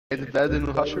Ain't that the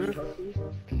new Husher?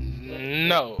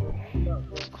 No.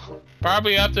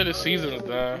 Probably after the season's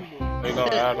done, they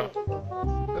gonna add him.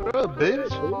 Shut up,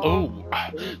 bitch. Ooh.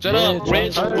 Shut up,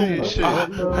 Rich.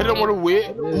 Ooh. I don't wanna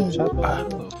win. What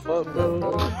the fuck,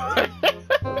 bro?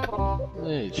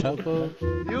 Hey, Chapo.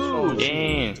 You.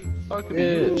 Damn.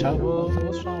 Yeah, Chapo.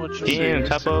 What's wrong with you? Damn,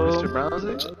 Chapo. Mr.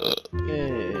 Brownsy?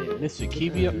 Yeah, Mr.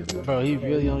 Keepy. Bro, he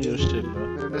really on your shit,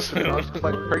 bro. Mr. Brownsy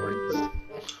like Perkins?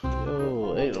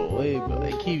 Yo, ain't no way, bro.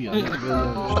 Hey, Keepy, he really on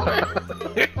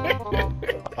your shit.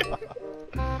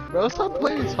 Bro, stop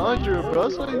playing Tundra, bro.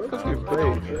 That's why you fucking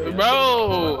play.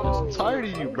 Bro. I'm tired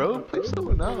of you, bro. Play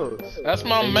someone else. That's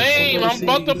my main. I'm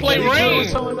about to play Rain.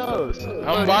 Someone else.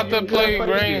 I'm about to play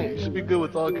Rain. You should be good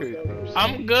with all characters.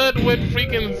 I'm good with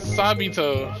freaking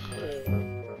Sabito.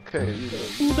 Okay,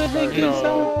 Who the heck is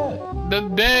that? The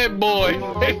dead boy.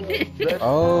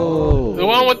 Oh. The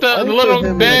one with the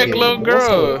little dead little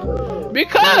girl.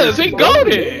 Because he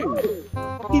goated.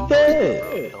 He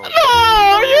dead.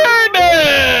 No, you're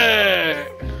dead.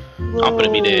 I'm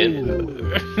gonna be dead.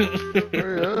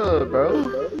 hurry up, bro.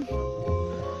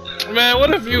 Man,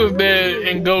 what if you was dead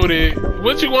and goated?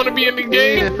 Would you want to be in the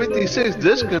game? Yeah, 56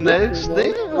 disconnects.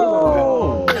 Damn.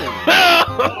 Oh.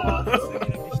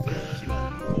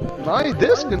 9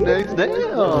 disconnects. Damn.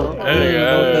 Hey,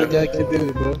 That guy can do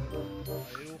it, bro.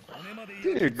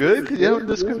 You're good because you haven't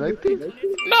disconnected.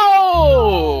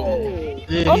 No!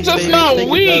 Yeah, I'm just not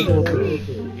weak.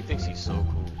 He thinks he's so cool.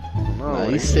 No, Nah,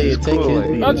 he said take cool,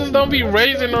 it. I just don't be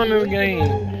raising on this game.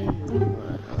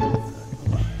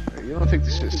 You don't take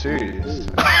this shit serious.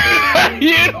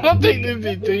 You don't take this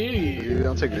shit serious. You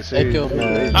don't take this serious. Echo,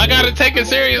 man. I gotta take it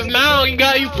serious now.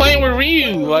 He's playing with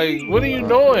Ryu. Like, what are you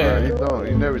Bro, doing? you don't.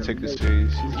 You never take this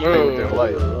serious. You play Bro. with their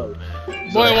life.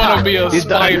 Boy, wanna be a He done.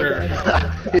 spider.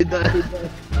 He done.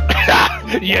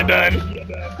 You done.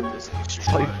 That's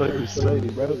all you fucking say,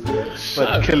 bro.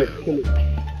 But kill it.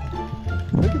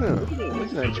 Look at him.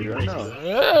 Looking at you right now.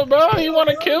 Yeah, bro, he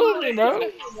wanna kill me, bro.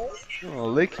 Oh,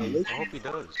 lick you. I hope he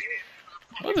does.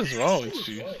 What is wrong with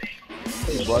you?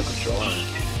 You block control.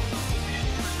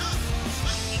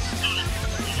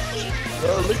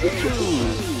 Bro, look at you.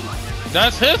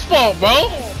 That's his fault, bro.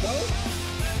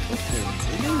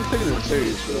 You're really taking it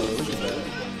serious, bro. Look at that.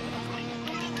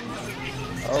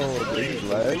 Oh, big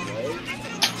lag.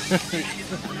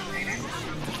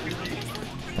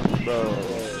 Bro.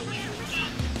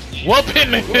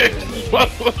 Whooping it.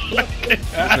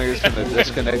 This nigga's gonna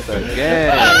disconnect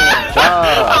again.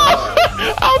 Josh.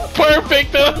 I'm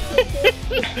perfect though.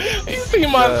 You see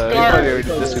my He's scar. already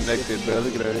disconnected, bro.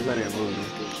 Look at that. He's not even moving.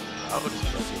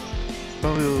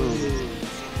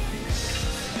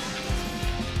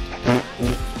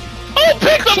 Oh,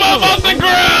 pick him up off the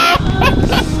ground.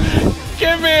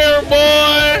 Come here,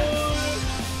 boy.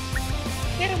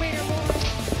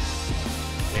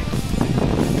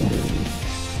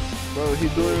 Bro, he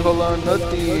doing a whole lot of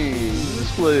nothing.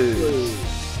 Useless.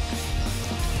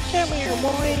 Come here,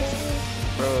 boy.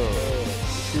 Bro.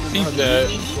 He's dead.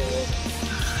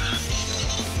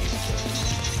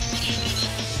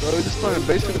 Bro, he just learned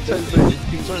basic attacks, but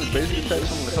he's learning basic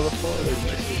attacks on the telephone.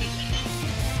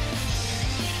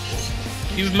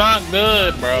 He's not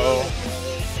good, bro.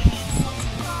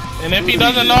 And if he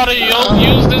doesn't know how to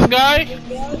use this guy,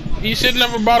 he should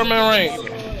never brought him in rank.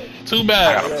 Too I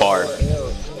bad. got a fart.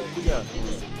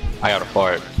 I got a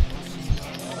fart.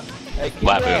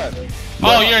 What happened?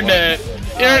 Oh, you're dead.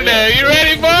 You're dead. You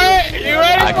ready for it? You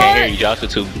ready I for can't hear it? you.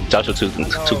 Joshua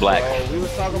too black. We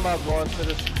was talking about going to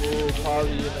the school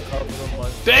party in a couple of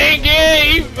months. Dang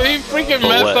it! He freaking For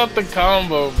messed what? up the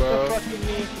combo, bro. What you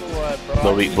mean for what,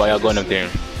 bro? Why y'all going up there?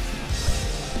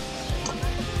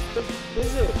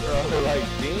 Visit, bro. Like,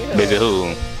 damn. Visit who?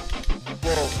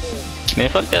 Well, Man,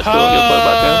 fuck that school. Give a fuck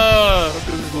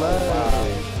about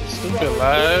Stupid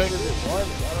lag.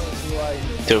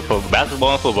 them. For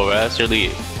basketball and football, bro. That's your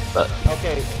league.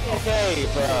 okay,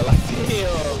 bro. Like,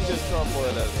 damn. Just come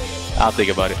with us. I'll think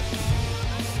about it.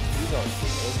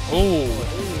 Ooh.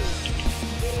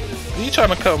 You trying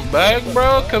to come back,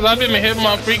 bro? Cause I didn't hit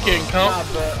my freaking comp. Nah,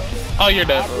 bro. Oh, you're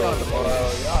dead. Y'all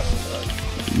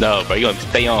suck. No, bro. You gonna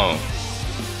stay on.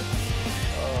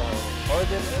 Or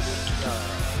then,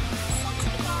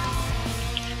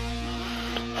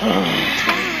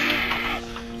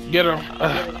 Get him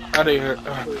out of here.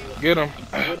 Get him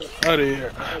out of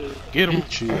here. Get him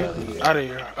out of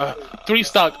here. 3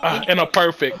 stock and a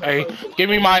perfect. A. Give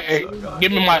me my A.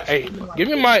 Give me my A. Give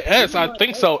me my S. I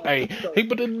think so. A. He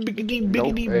put a biggity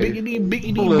biggity biggity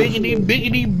biggity biggity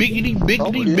biggity biggity biggity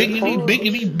biggity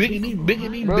biggity biggity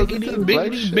biggity biggity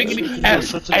biggity biggity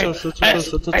S. A.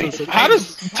 How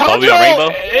does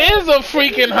Tojo is a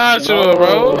freaking Hashira,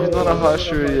 bro? He's not a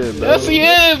Hashira yet, bro. Yes, he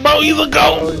is, bro. He's a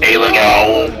goat. He's a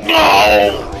goat.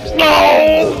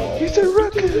 No. He's a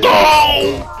record.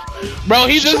 No. Bro,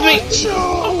 he just need.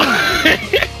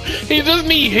 He just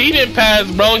need heated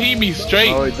pads, bro. He be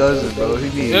straight. No, he doesn't, bro. He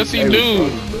needs. Yes, he do.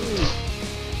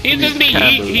 He just need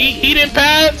heated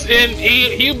pads, and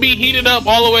he'll be heated up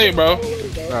all the way, bro.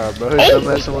 Nah, bro. His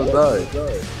dumbass almost died.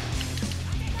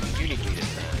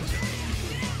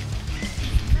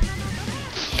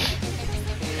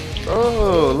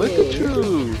 Oh, look at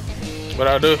you. What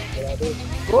I do?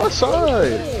 Go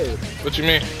outside. What you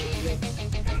mean?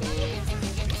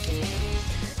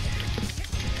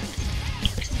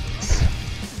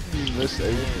 You missed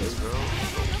everything, bro.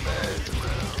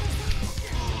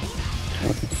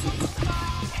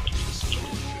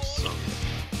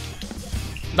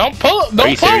 Don't pull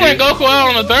Rengoku out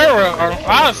on the 3rd round, or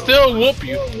I'll still whoop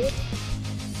you.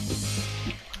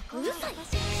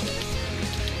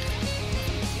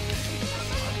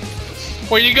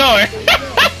 Where you going?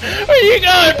 Where you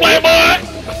going, playboy?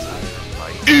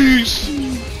 Oosh.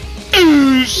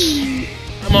 Oosh.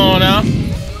 Come on now.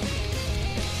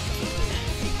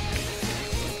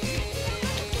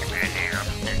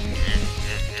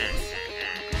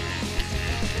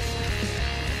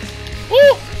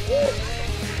 Woo!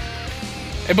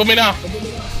 Hey, put me down.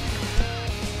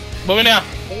 Put me down.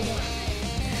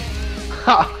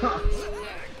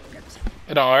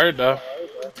 It don't hurt though.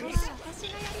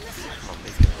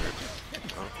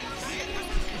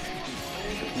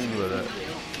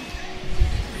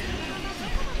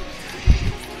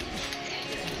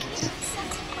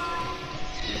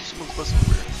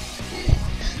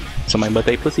 Somebody but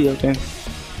they pussy open.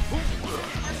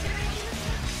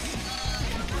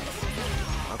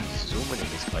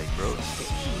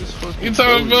 You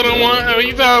talking about the one?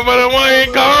 You talking about the one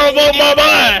in Carnival, my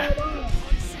boy?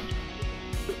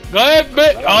 Go ahead,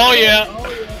 bitch. Oh yeah.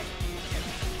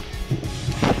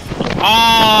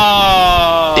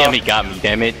 Ah. Damn, he got me.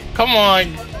 Damn it. Come on,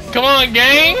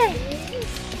 gang.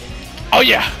 Oh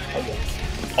yeah.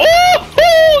 Oh,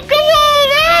 come on,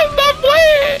 man. Stop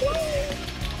playing.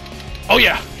 Oh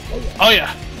yeah. Oh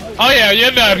yeah. Oh yeah.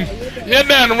 You're done. You're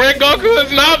done. Rengoku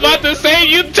is not about to save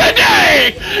you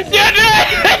today. You're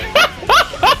done.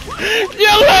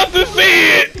 You'll have to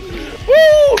see it!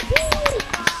 Woo!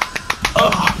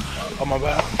 Oh my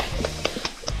bad.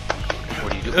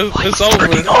 What are you doing? It's over.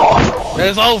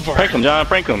 It's over. Prank him, John.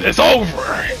 Prank him. It's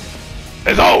over.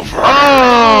 It's over.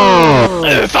 Oh!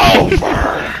 It's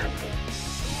over.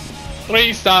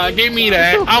 Please stop. Give me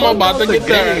that. I'm about to get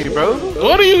that. Bro.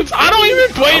 What are you? I don't even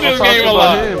play this game a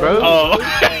lot. Oh.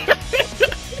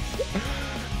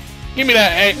 Give me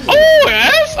that. Hey. Oh,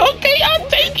 yes. Okay, I'll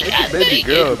take it. I'll take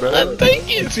it. I'll take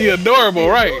it. She adorable,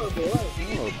 right?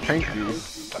 Oh, thank you.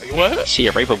 What? She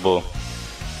a rapeable.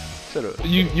 Shut up.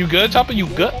 You good, Chopper? You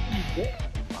good?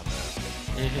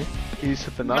 He's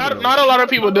phenomenal. Not a lot of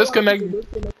people disconnect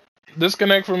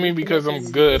from me because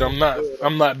I'm good. I'm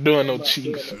not doing no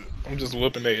cheese. I'm just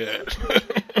whooping their ass.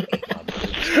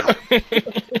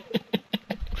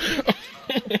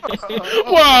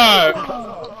 What?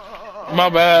 My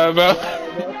bad, bro.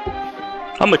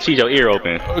 I'ma cheat your ear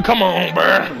open. Come on,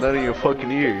 bro. None of your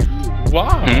fucking ear.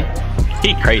 Why?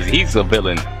 He crazy. He's a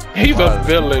villain. He's a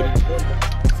villain.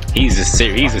 He's a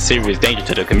serious danger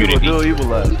to the community. No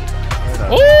evil ass.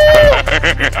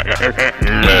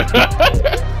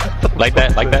 Like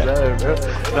that?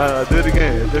 Nah, do it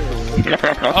again.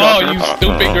 Different. Oh, you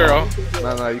stupid girl.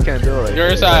 Nah, you can't do it. Like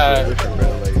Your side.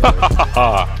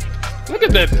 Look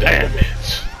at that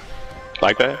damage.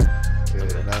 Like that?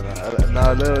 Yeah,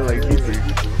 nah, no, like deeper.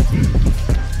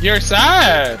 You're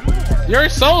sad. You're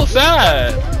so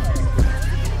sad.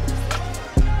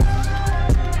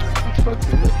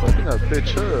 Fucking that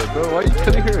bitch up, bro. Why are you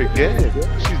killing her again?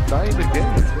 She's dying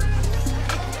again.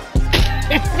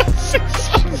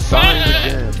 She's dying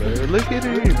again, bro. Look at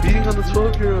her beating on the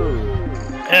 12-year-old.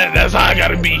 And that's how I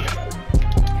gotta be.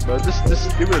 Bro, just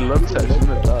give her a love tap. She's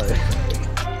gonna die.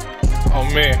 Oh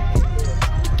man.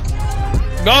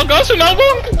 Go Shinobu!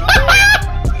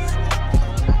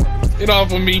 Get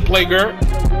off of me, play girl.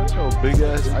 Oh, big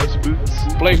ass ice boots.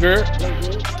 Play girl.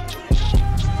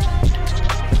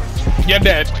 You're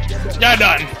dead. You're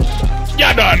done.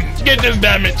 You're done. Get this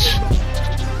damage.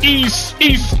 East.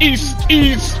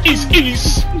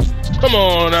 Come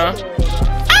on now.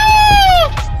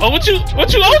 Ah! Oh, what you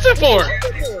ulting for?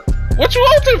 What you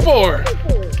ulting for?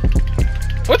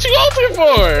 What you ulting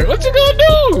for? What you gonna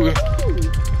do?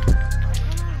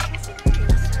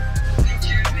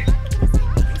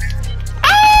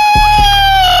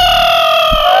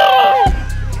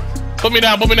 Put me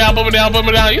down.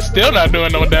 You still not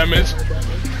doing no damage.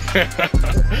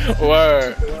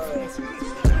 Word.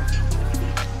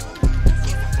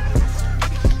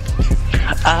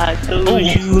 I told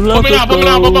you love Put me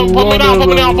down.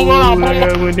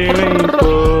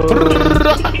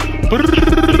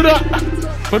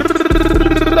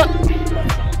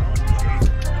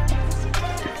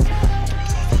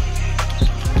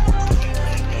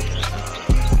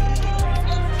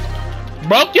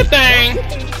 Broke your thing.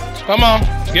 Come on,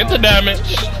 get the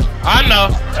damage. I know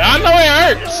it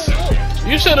hurts.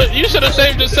 You should have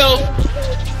saved yourself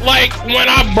like when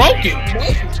I broke it.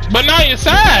 But now you're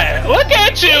sad. Look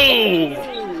at you.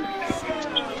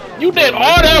 You did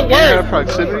all that work.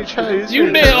 Proximity try. You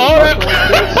did all that.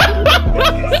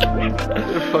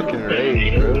 You're fucking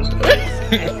rage, bro.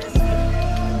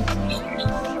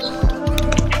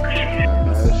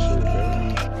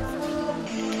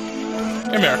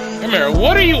 Come here.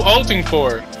 What are you ulting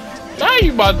for? Now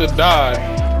you about to die.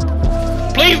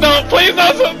 Please don't.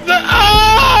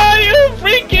 Ah, you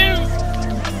freaking.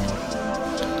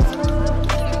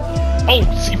 Oh,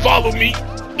 she followed me.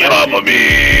 Get off of me.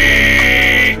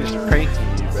 She's pranking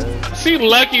you, bro. She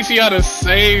lucky she had a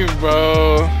save,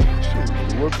 bro.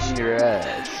 She's whooping your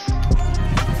ass.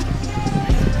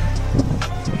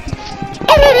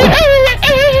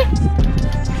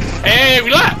 Hey,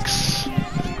 relax.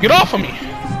 Get off of me.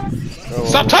 Bro,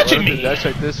 Stop touching me. That's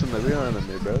like this in the real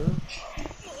anime, bro.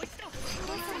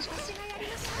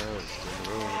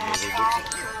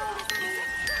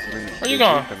 Where you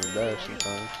going?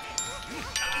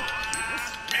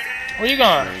 Where you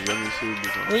going? Where you going?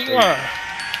 Where you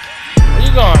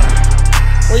going?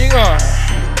 Where you going?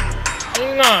 Where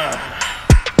you going?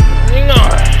 Where you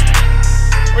going?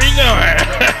 Where you going?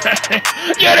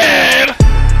 Get in!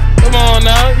 Come on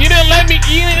now. You didn't let me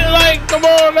eat it, like, come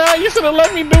on now. You should have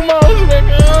let me do my own thing.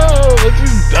 Oh, but you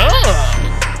dumb.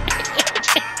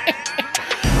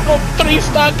 I'm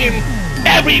 3-stocking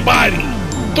everybody.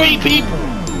 3 people.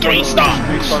 3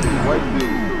 stocks.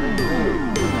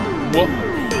 What?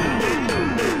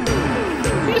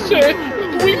 He said,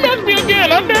 we must be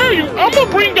again. I dare you. I'm gonna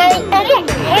bring out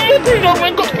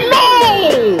Rengoku.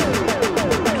 No!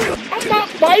 I'm not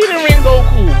fighting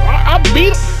Rengoku.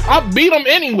 I beat him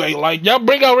anyway. Like, y'all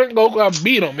bring out Rengoku, I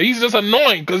beat him. He's just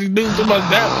annoying because he doing too much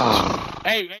damage.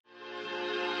 Hey.